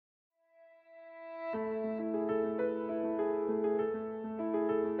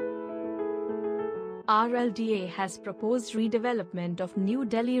RLDA has proposed redevelopment of New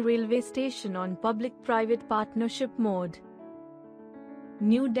Delhi railway station on public-private partnership mode.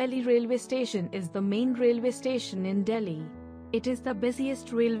 New Delhi railway station is the main railway station in Delhi. It is the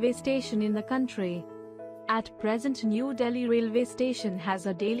busiest railway station in the country. At present, New Delhi railway station has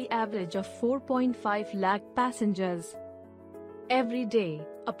a daily average of 4.5 lakh passengers. Every day,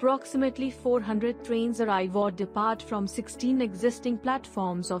 approximately 400 trains arrive or depart from 16 existing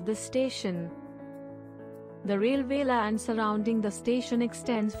platforms of this station. The railway land surrounding the station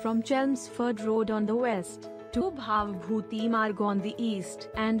extends from Chelmsford Road on the west to Bhavbhuti Marg on the east,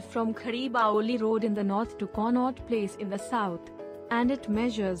 and from Khari Baoli Road in the north to Connaught Place in the south, and it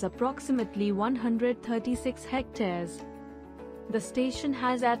measures approximately 136 hectares. The station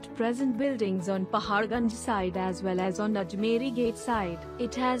has at present buildings on Paharganj side as well as on Ajmeri Gate side.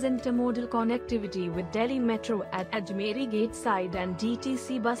 It has intermodal connectivity with Delhi Metro at Ajmeri Gate side and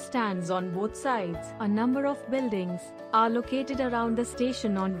DTC bus stands on both sides. A number of buildings are located around the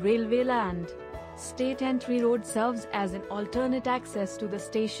station on railway land. State Entry Road serves as an alternate access to the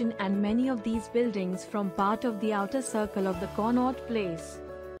station, and many of these buildings form part of the outer circle of the Connaught Place.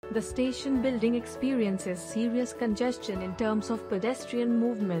 The station building experiences serious congestion in terms of pedestrian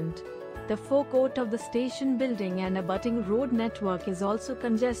movement. The forecourt of the station building and abutting road network is also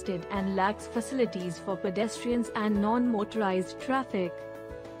congested and lacks facilities for pedestrians and non-motorized traffic.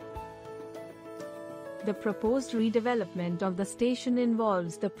 The proposed redevelopment of the station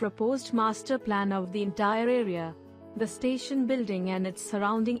involves the proposed master plan of the entire area. The station building and its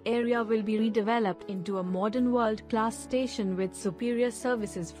surrounding area will be redeveloped into a modern world-class station with superior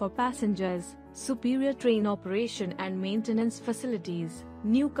services for passengers, superior train operation and maintenance facilities,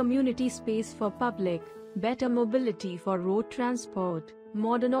 new community space for public, better mobility for road transport,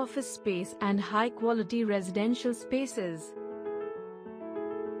 modern office space and high-quality residential spaces.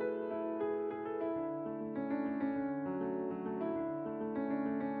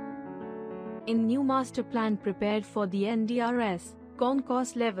 In new master plan prepared for the NDRS,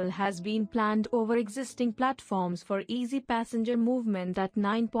 concourse level has been planned over existing platforms for easy passenger movement at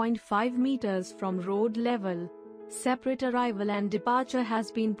 9.5 meters from road level. Separate arrival and departure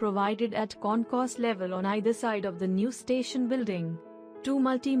has been provided at concourse level on either side of the new station building. Two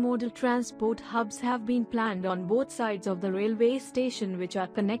multimodal transport hubs have been planned on both sides of the railway station, which are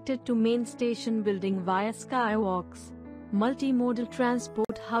connected to main station building via skywalks. Multimodal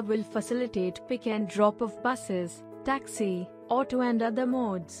transport hub will facilitate pick and drop of buses, taxi, auto and other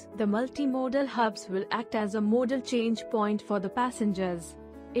modes. The multimodal hubs will act as a modal change point for the passengers.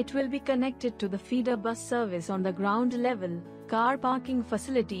 It will be connected to the feeder bus service on the ground level, car parking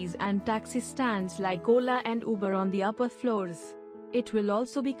facilities and taxi stands like Ola and Uber on the upper floors. It will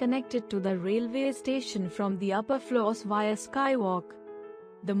also be connected to the railway station from the upper floors via skywalk.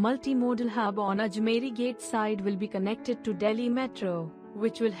 The multimodal hub on Ajmeri Gate side will be connected to Delhi Metro,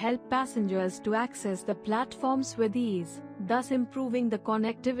 which will help passengers to access the platforms with ease, thus improving the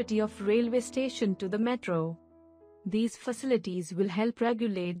connectivity of railway station to the metro. These facilities will help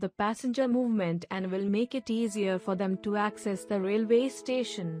regulate the passenger movement and will make it easier for them to access the railway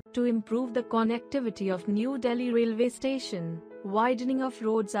station. To improve the connectivity of New Delhi railway station, widening of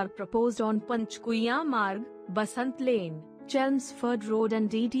roads are proposed on Panchkuiya Marg, Basant Lane, Chelmsford Road and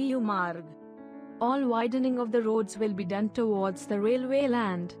DTU Marg. All widening of the roads will be done towards the railway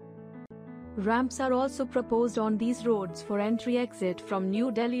land. Ramps are also proposed on these roads for entry-exit from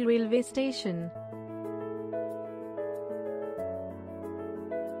New Delhi railway station.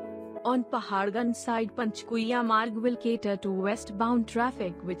 On Paharganj side, Panchkuiya Marg will cater to westbound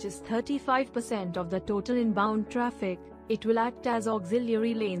traffic, which is 35% of the total inbound traffic. It will act as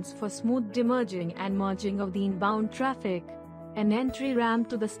auxiliary lanes for smooth demerging and merging of the inbound traffic. An entry ramp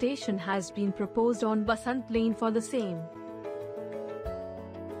to the station has been proposed on Basant Lane for the same.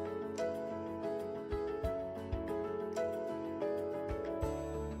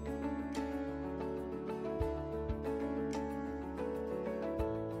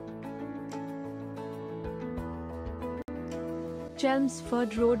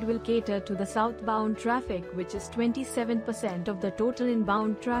 Chelmsford Road will cater to the southbound traffic, which is 27% of the total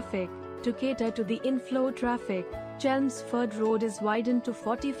inbound traffic. To cater to the inflow traffic, Chelmsford Road is widened to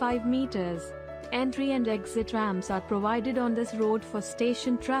 45 meters. Entry and exit ramps are provided on this road for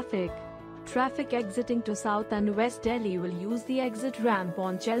station traffic. Traffic exiting to South and West Delhi will use the exit ramp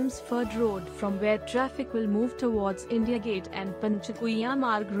on Chelmsford Road, from where traffic will move towards India Gate and Panchkuiya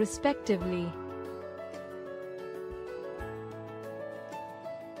Marg respectively.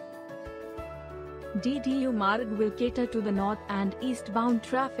 DTU Marg will cater to the north and eastbound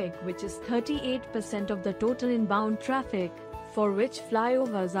traffic, which is 38% of the total inbound traffic. for which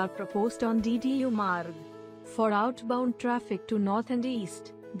flyovers are proposed on DDU Marg. For outbound traffic to north and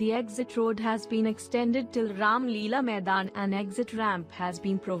east, the exit road has been extended till Ram Leela Maidan and exit ramp has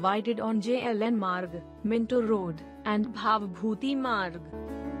been provided on JLN Marg, Minto Road, and Bhavbhuti Marg.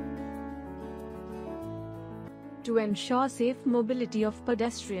 To ensure safe mobility of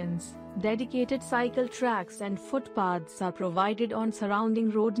pedestrians, dedicated cycle tracks and footpaths are provided on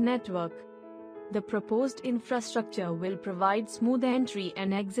surrounding road network. The proposed infrastructure will provide smooth entry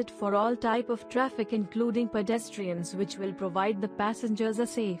and exit for all type of traffic including pedestrians, which will provide the passengers a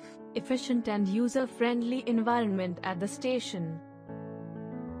safe, efficient and user-friendly environment at the station.